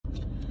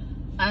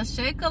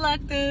Ashe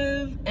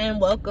Collective, and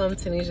welcome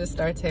to Nesia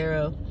Star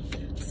Tarot.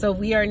 So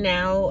we are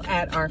now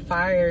at our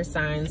fire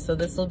signs. So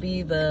this will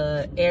be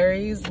the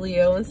Aries,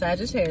 Leo, and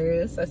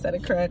Sagittarius. I said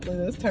it correctly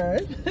this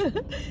time.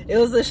 It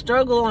was a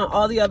struggle on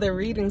all the other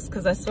readings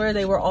because I swear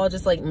they were all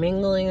just like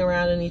mingling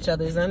around in each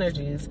other's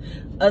energies.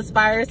 Us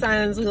fire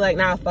signs, we like,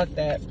 nah, fuck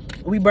that.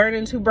 We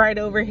burning too bright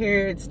over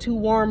here. It's too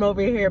warm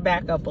over here.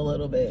 Back up a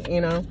little bit,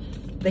 you know?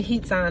 The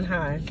heat's on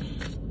high.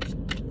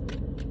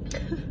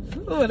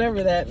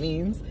 Whatever that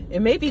means.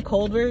 It may be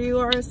cold where you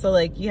are, so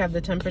like you have the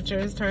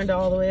temperatures turned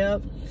all the way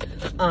up.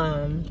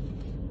 I'm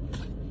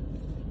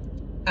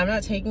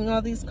not taking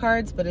all these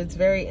cards, but it's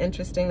very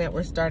interesting that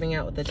we're starting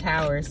out with the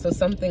Tower. So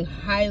something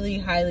highly,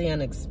 highly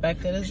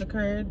unexpected has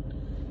occurred.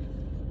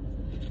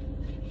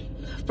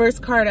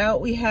 First card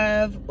out, we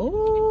have,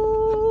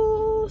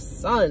 ooh,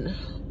 Sun.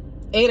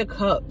 8 of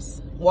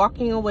Cups.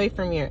 Walking away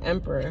from your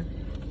Emperor.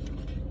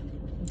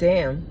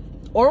 Damn.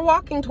 Or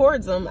walking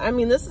towards them. I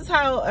mean, this is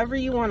however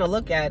you want to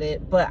look at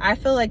it, but I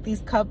feel like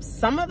these cups,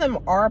 some of them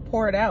are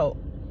poured out.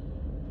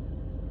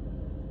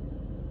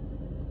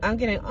 I'm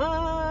getting and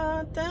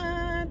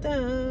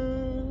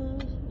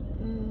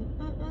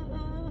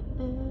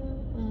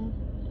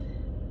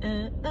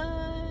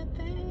I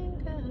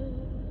think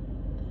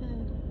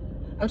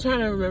I'm trying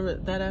to remember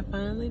that I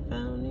finally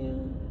found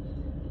you.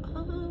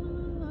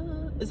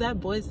 Is that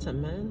Boys to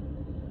Men?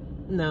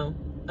 No.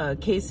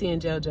 Casey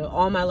and JoJo.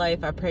 All my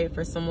life I prayed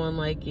for someone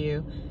like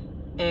you,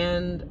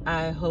 and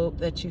I hope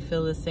that you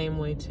feel the same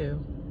way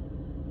too.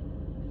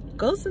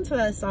 Goes into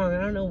that song.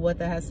 I don't know what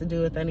that has to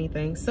do with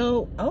anything.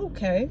 So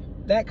okay,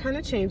 that kind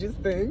of changes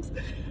things.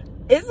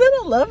 Is it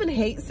a love and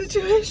hate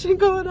situation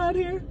going on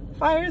here,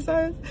 fire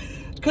signs?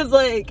 Because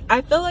like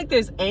I feel like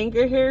there's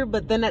anger here,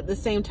 but then at the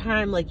same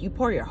time, like you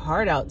pour your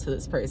heart out to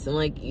this person,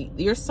 like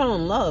you're so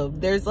in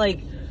love. There's like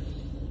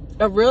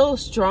a real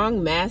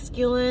strong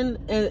masculine,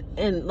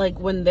 and like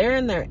when they're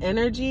in their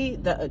energy,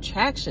 the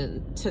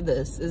attraction to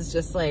this is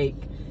just like,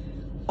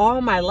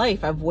 all my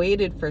life I've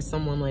waited for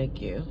someone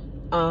like you.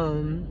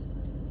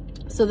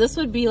 So this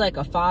would be like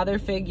a father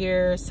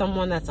figure,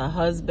 someone that's a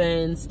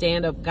husband,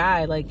 stand-up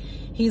guy. Like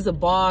he's a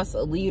boss,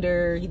 a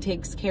leader. He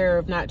takes care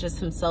of not just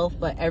himself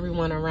but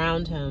everyone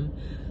around him.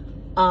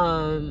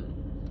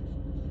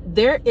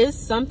 There is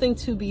something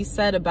to be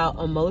said about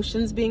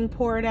emotions being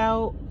poured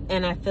out,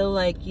 and I feel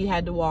like you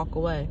had to walk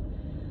away.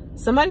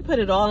 Somebody put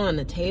it all on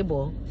the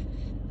table.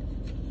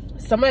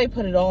 Somebody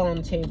put it all on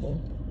the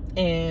table.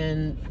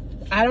 And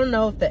I don't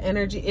know if the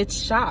energy,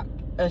 it's shock.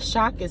 A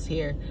shock is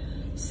here.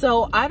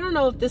 So I don't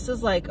know if this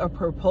is like a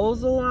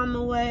proposal on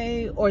the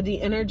way, or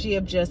the energy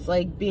of just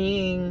like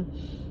being,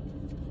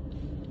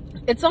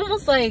 it's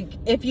almost like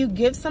if you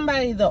give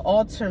somebody the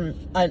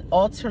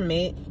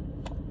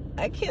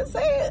I can't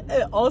say it,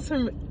 an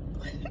ultimate,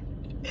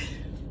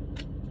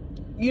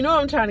 you know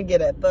what I'm trying to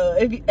get at though,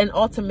 an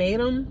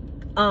ultimatum,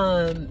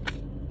 and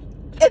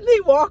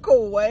they walk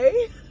away.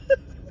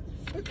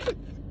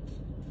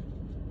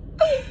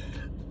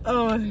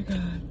 Oh my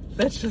God,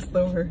 that's just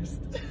the worst.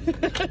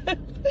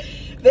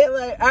 They're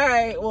like, all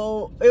right,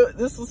 well,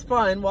 this was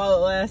fun while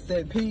it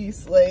lasted,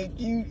 peace. Like,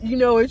 you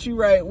know what you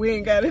write, we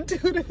ain't gotta do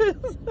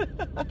this.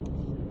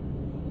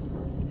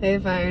 Hey,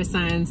 fire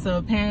signs. So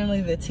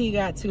apparently the tea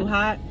got too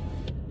hot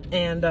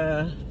and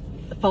the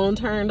phone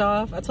turned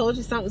off. I told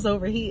you something's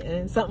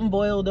overheating, something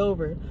boiled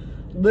over,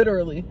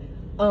 literally.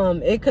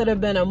 It could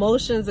have been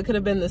emotions, it could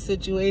have been the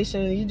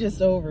situation, you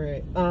just over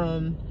it.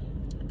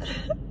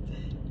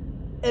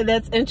 And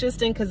that's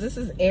interesting because this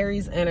is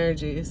Aries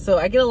energy, so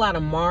I get a lot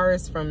of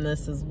Mars from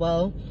this as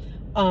well.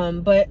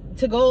 But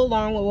to go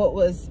along with what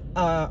was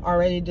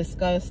already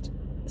discussed,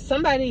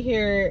 somebody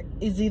here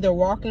is either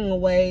walking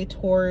away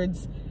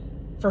towards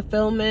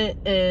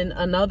fulfillment and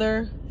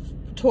another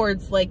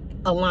towards like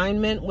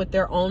alignment with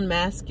their own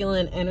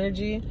masculine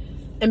energy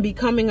and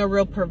becoming a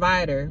real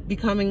provider,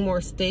 becoming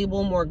more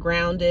stable, more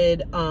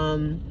grounded.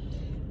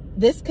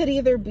 This could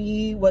either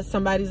be what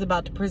somebody's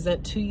about to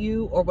present to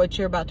you or what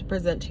you're about to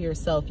present to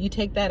yourself. You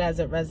take that as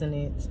it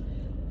resonates.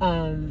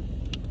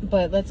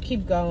 But let's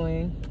keep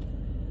going.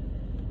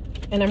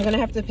 And I'm gonna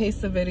have to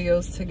paste the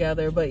videos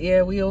together, but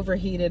yeah, we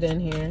overheated in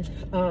here.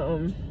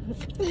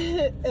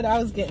 And I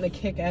was getting a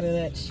kick out of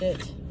that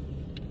shit.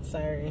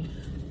 Sorry.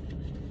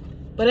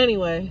 But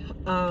anyway,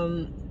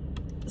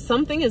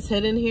 something is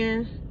hidden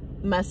here.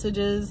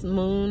 Messages,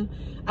 moon.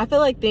 I feel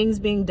like things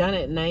being done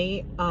at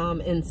night,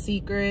 in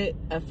secret.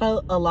 I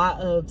felt a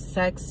lot of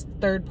sex,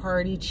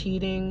 third-party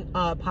cheating,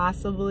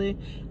 possibly.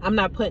 I'm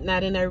not putting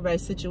that in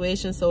everybody's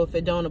situation, so if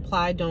it don't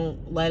apply,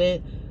 don't let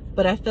it.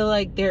 But I feel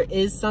like there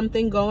is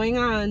something going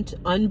on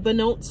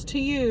unbeknownst to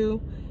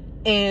you,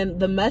 and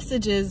the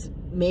messages,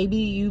 maybe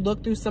you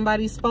looked through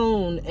somebody's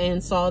phone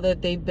and saw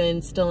that they've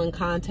been still in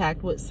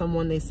contact with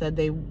someone they said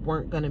they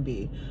weren't going to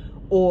be.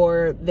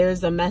 Or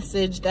there's a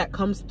message that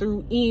comes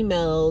through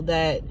email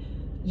that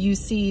you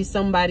see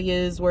somebody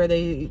is where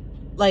they,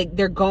 like,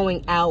 they're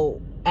going out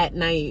at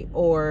night.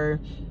 Or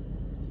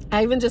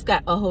I even just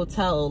got a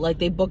hotel, like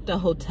they booked a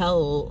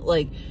hotel,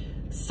 like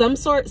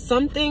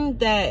something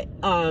that,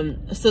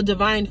 so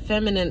divine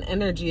feminine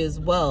energy as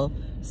well.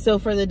 So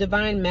for the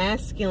divine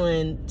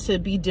masculine to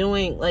be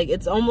doing, like,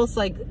 it's almost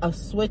like a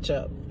switch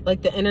up,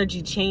 like the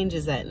energy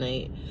changes at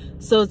night.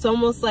 So it's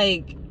almost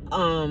like,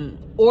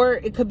 or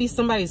it could be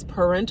somebody's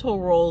parental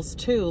roles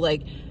too.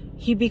 Like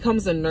he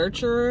becomes a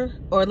nurturer,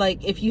 or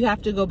like if you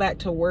have to go back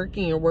to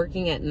working or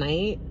working at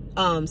night,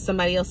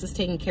 somebody else is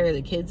taking care of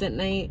the kids at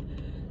night,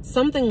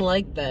 something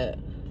like that.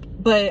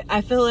 But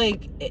I feel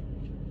like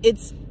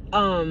it's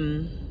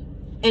an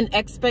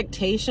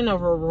expectation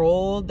of a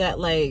role that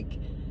like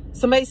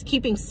somebody's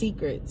keeping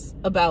secrets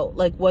about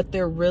like what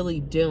they're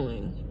really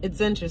doing. It's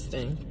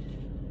interesting,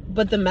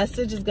 but the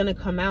message is going to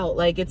come out.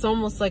 Like it's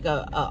almost like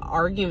a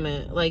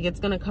argument. Like it's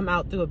going to come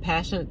out through a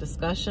passionate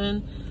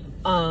discussion.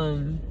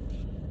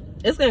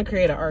 It's going to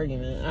create an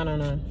argument. I don't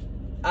know.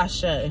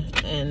 Ashe,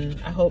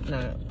 and I hope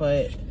not,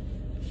 but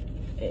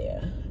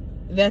yeah.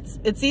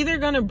 It's either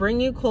going to bring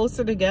you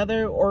closer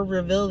together or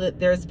reveal that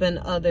there's been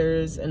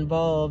others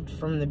involved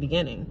from the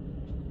beginning.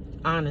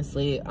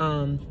 Honestly,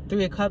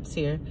 3 of Cups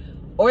here.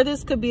 Or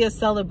this could be a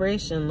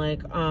celebration,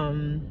 like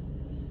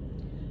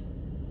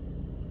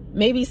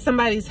maybe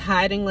somebody's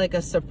hiding like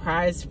a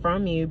surprise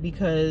from you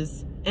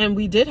because, and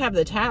we did have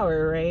the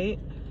Tower, right?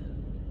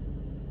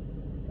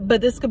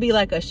 But this could be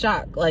like a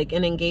shock, like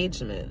an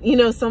engagement, you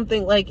know,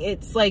 something like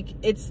it's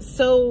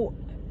so,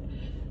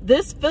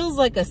 this feels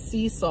like a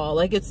seesaw,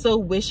 like it's so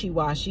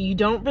wishy-washy. You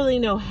don't really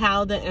know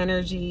how the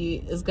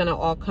energy is gonna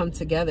all come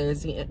together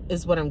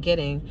is what I'm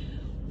getting.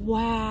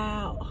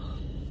 Wow.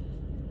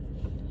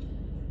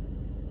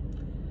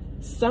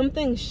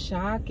 Something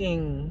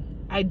shocking.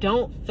 I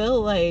don't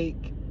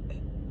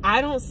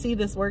see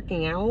this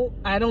working out.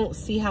 I don't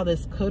see how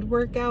this could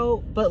work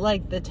out, but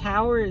like the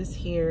Tower is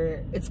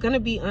here. It's gonna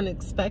be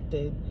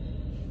unexpected.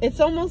 It's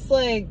almost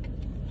like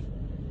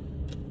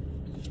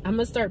I'm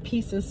gonna start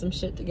piecing some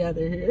shit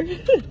together here.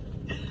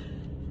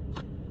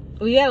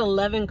 We had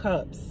 11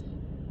 Cups.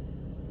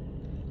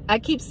 I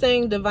keep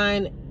saying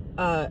divine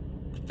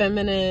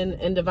feminine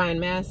and divine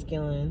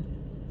masculine.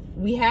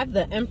 We have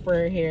the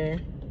Emperor here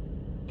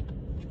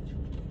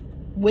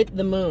with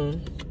the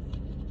Moon,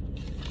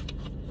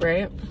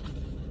 right?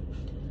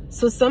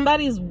 So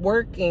somebody's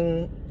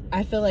working,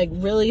 I feel like,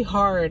 really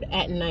hard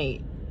at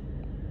night.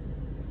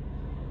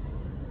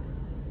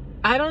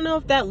 I don't know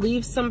if that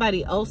leaves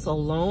somebody else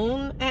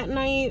alone at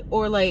night,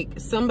 or like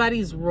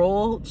somebody's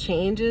role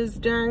changes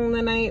during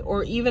the night,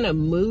 or even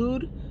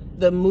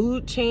the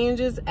mood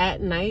changes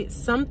at night.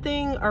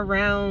 Something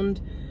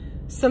around,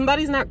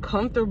 somebody's not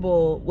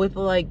comfortable with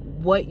like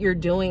what you're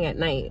doing at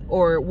night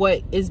or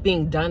what is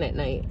being done at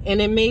night.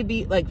 And it may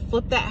be like,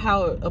 flip that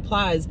how it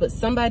applies, but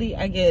somebody,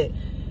 I get,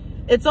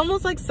 it's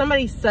almost like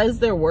somebody says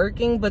they're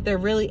working, but they're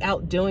really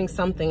out doing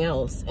something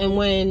else. And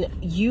when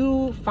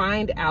you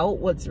find out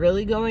what's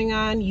really going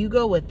on, you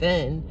go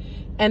within,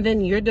 and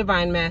then your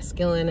divine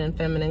masculine and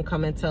feminine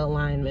come into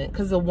alignment.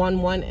 Because the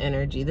 1-1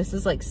 energy, this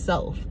is like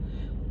self.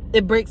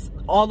 It breaks,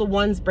 all the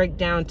ones break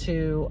down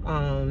to,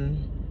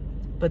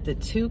 but the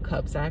 2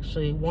 Cups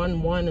actually,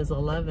 1-1 is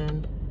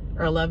 11,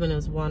 or 11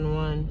 is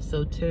 1-1,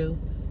 so 2.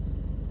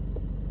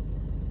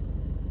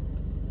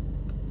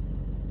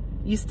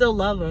 You still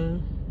love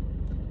them.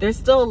 There's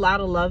still a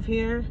lot of love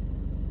here,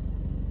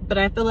 but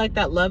I feel like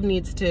that love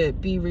needs to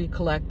be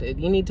recollected.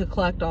 You need to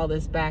collect all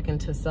this back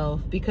into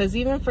self, because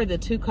even for the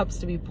 2 Cups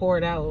to be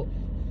poured out,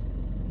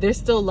 there's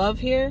still love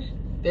here.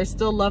 There's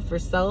still love for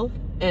self,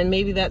 and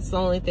maybe that's the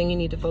only thing you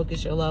need to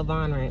focus your love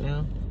on right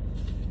now.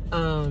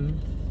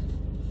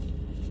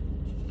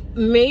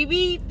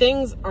 Maybe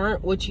things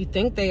aren't what you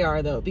think they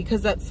are, though,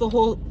 because that's the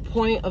whole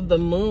point of the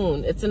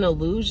Moon. It's an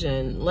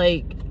illusion.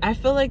 Like, I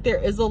feel like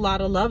there is a lot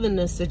of love in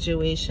this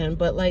situation,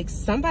 but like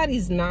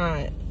somebody's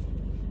not.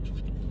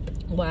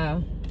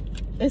 Wow.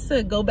 It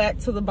said go back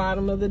to the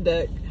bottom of the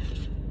deck.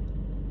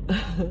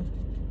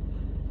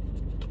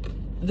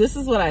 This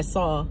is what I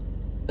saw,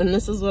 and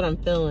this is what I'm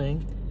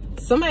feeling.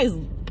 Somebody's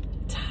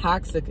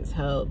toxic as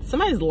hell.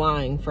 Somebody's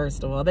lying,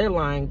 first of all. They're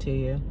lying to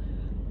you.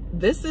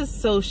 This is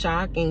so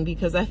shocking,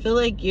 because I feel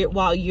like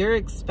while you're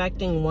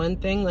expecting one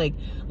thing, like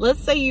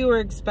let's say you were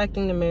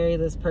expecting to marry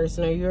this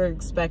person, or you're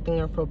expecting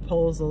a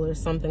proposal or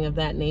something of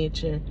that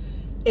nature,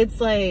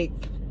 it's like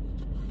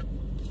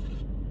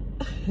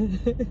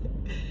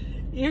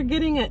you're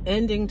getting an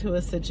ending to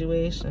a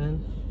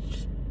situation,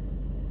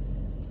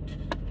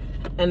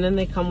 and then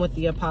they come with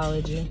the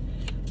apology.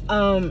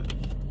 I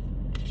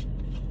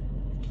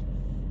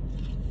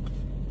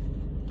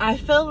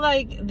feel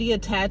like the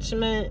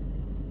attachment,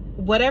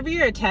 whatever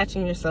you're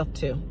attaching yourself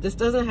to, this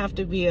doesn't have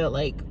to be a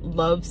like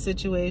love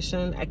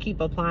situation. I keep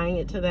applying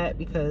it to that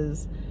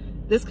because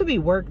this could be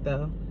work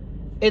though.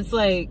 It's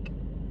like,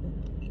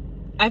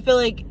 I feel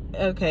like,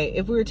 okay,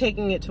 if we were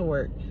taking it to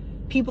work,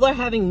 people are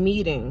having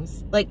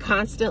meetings, like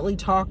constantly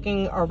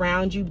talking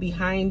around you,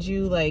 behind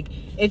you. Like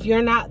if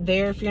you're not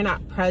there, if you're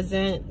not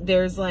present,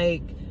 there's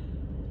like,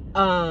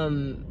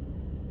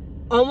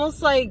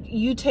 almost like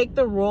you take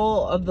the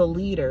role of the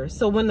leader.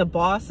 So when the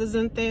boss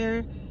isn't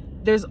there,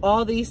 there's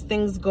all these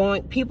things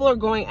going, people are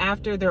going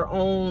after their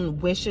own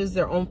wishes,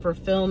 their own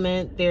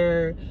fulfillment.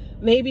 They're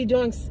maybe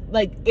doing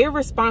like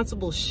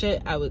irresponsible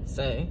shit, I would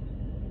say,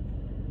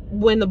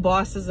 when the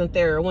boss isn't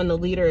there, or when the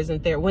leader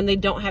isn't there, when they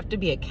don't have to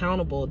be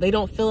accountable. They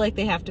don't feel like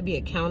they have to be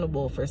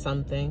accountable for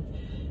something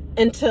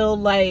until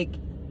like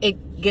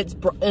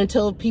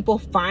until people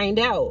find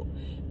out.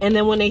 And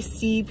then when they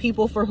see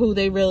people for who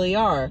they really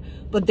are,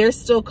 but they're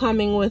still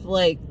coming with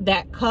like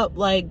that cup,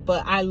 like,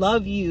 but I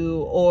love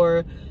you,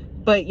 or,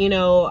 but you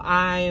know,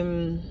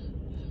 I'm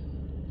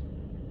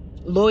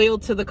loyal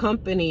to the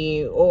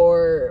company,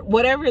 or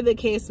whatever the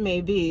case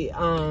may be,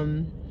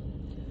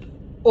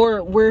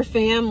 or we're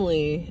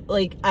family.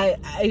 Like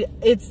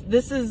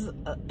this is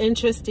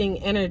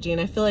interesting energy, and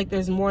I feel like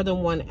there's more than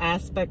one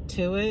aspect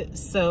to it.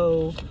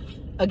 So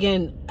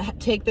again,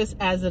 take this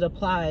as it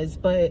applies,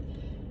 but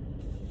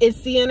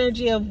it's the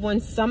energy of when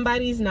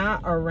somebody's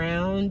not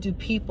around, do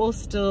people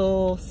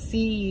still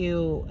see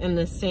you in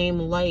the same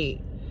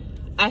light?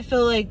 I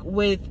feel like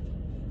with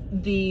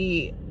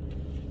the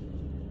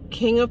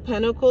King of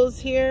Pentacles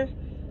here,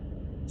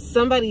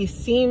 somebody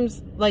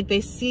seems like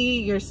they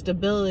see your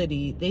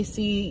stability. They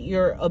see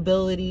your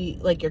ability,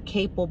 like your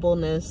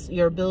capableness,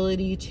 your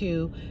ability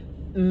to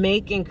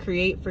make and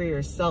create for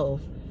yourself.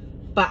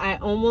 But I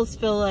almost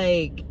feel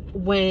like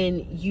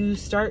when you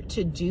start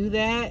to do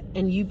that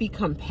and you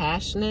become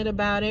passionate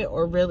about it,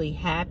 or really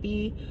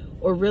happy,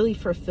 or really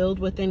fulfilled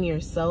within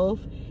yourself,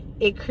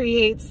 it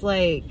creates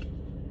like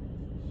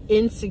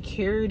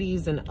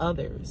insecurities in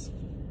others.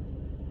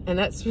 And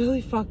that's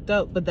really fucked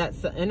up, but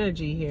that's the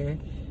energy here.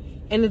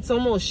 And it's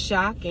almost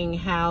shocking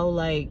how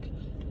like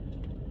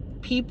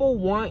people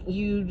want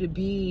you to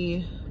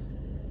be,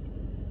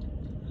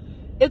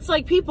 it's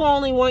like people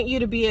only want you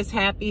to be as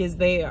happy as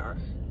they are.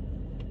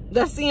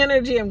 That's the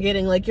energy I'm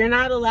getting. Like, you're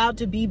not allowed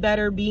to be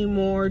better, be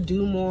more,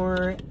 do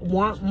more,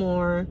 want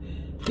more,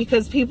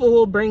 because people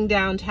will bring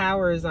down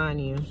towers on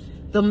you.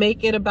 They'll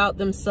make it about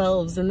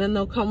themselves, and then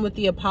they'll come with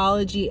the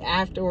apology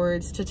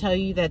afterwards to tell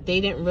you that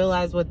they didn't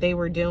realize what they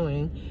were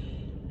doing.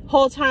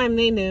 Whole time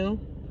they knew.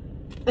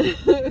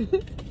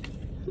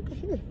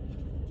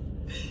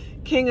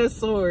 King of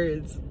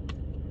Swords.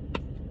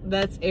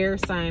 That's air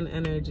sign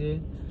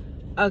energy.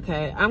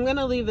 Okay, I'm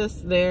gonna leave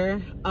this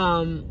there.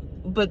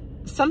 But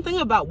something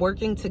about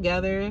working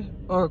together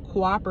or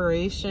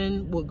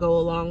cooperation would go a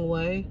long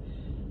way.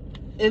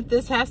 If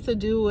this has to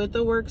do with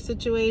a work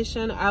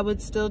situation, I would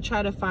still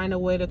try to find a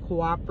way to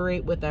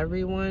cooperate with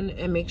everyone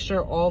and make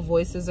sure all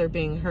voices are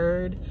being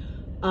heard,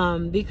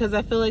 because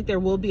I feel like there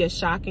will be a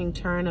shocking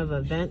turn of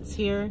events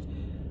here.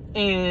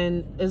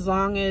 And as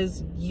long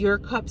as your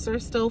cups are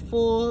still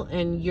full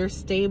and you're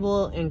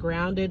stable and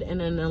grounded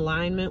and in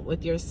alignment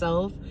with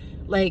yourself,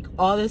 like,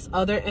 all this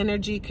other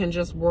energy can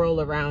just whirl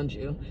around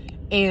you.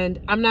 And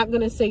I'm not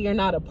going to say you're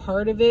not a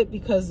part of it,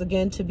 because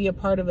again, to be a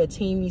part of a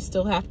team, you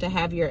still have to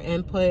have your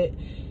input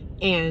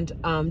and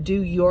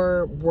do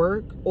your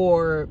work,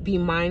 or be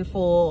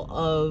mindful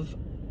of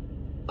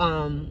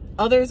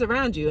others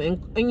around you,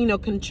 and you know,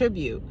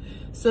 contribute.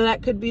 So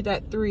that could be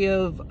that Three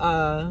of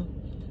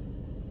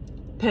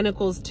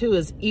Pentacles too,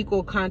 is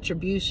equal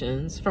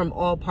contributions from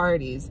all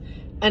parties.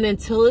 And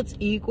until it's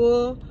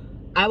equal,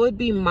 I would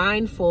be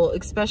mindful,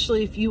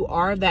 especially if you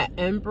are that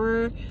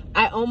emperor.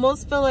 I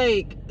almost feel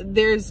like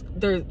there's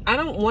I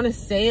don't want to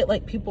say it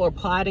like people are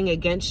plotting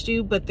against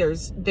you, but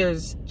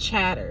there's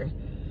chatter.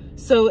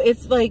 So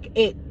it's like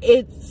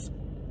it's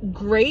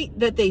great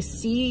that they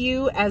see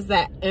you as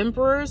that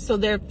emperor. So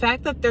the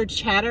fact that they're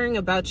chattering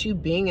about you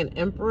being an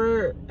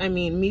emperor, I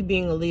mean, me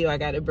being a Leo, I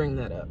got to bring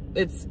that up.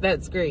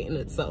 That's great in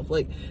itself.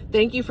 Like,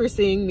 thank you for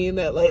seeing me in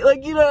that light.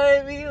 Like, you know what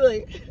I mean?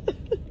 Like,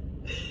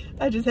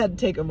 I just had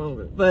to take a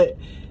moment. But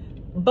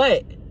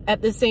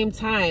at the same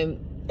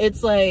time,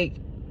 it's like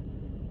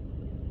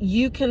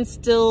you can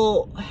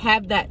still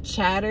have that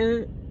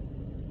chatter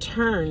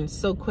turn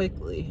so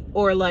quickly.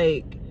 Or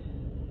like,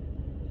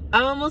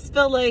 I almost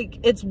feel like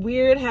it's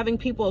weird having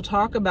people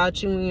talk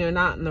about you when you're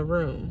not in the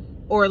room,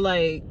 or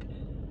like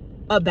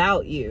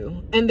about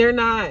you, and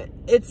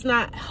it's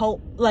not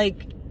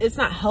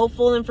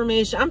helpful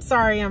information. I'm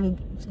sorry I'm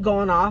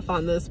going off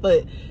on this,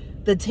 but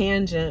the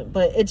tangent,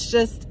 but it's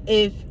just,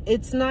 if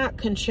it's not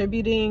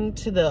contributing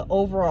to the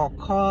overall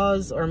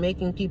cause, or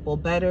making people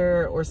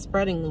better, or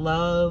spreading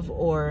love,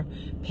 or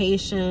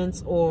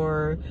patience,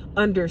 or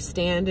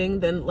understanding,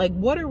 then like,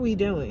 what are we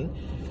doing?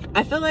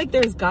 I feel like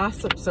there's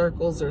gossip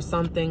circles or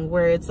something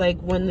where it's like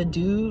when the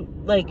dude,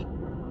 like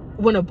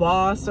when a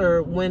boss,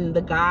 or when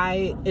the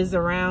guy is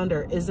around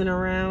or isn't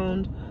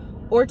around,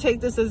 or take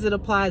this as it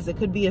applies, it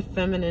could be a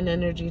feminine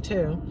energy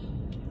too.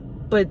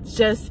 But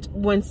just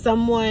when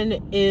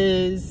someone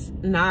is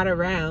not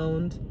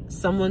around,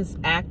 someone's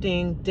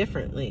acting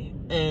differently.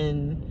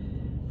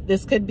 And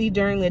this could be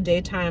during the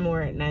daytime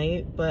or at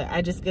night, but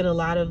I just get a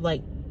lot of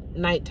like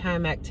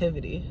nighttime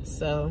activity.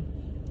 So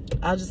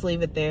I'll just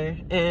leave it there.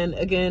 And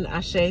again,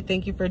 Ashe,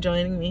 thank you for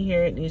joining me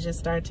here at Nesia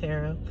Star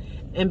Tarot.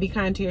 And be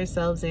kind to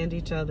yourselves and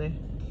each other.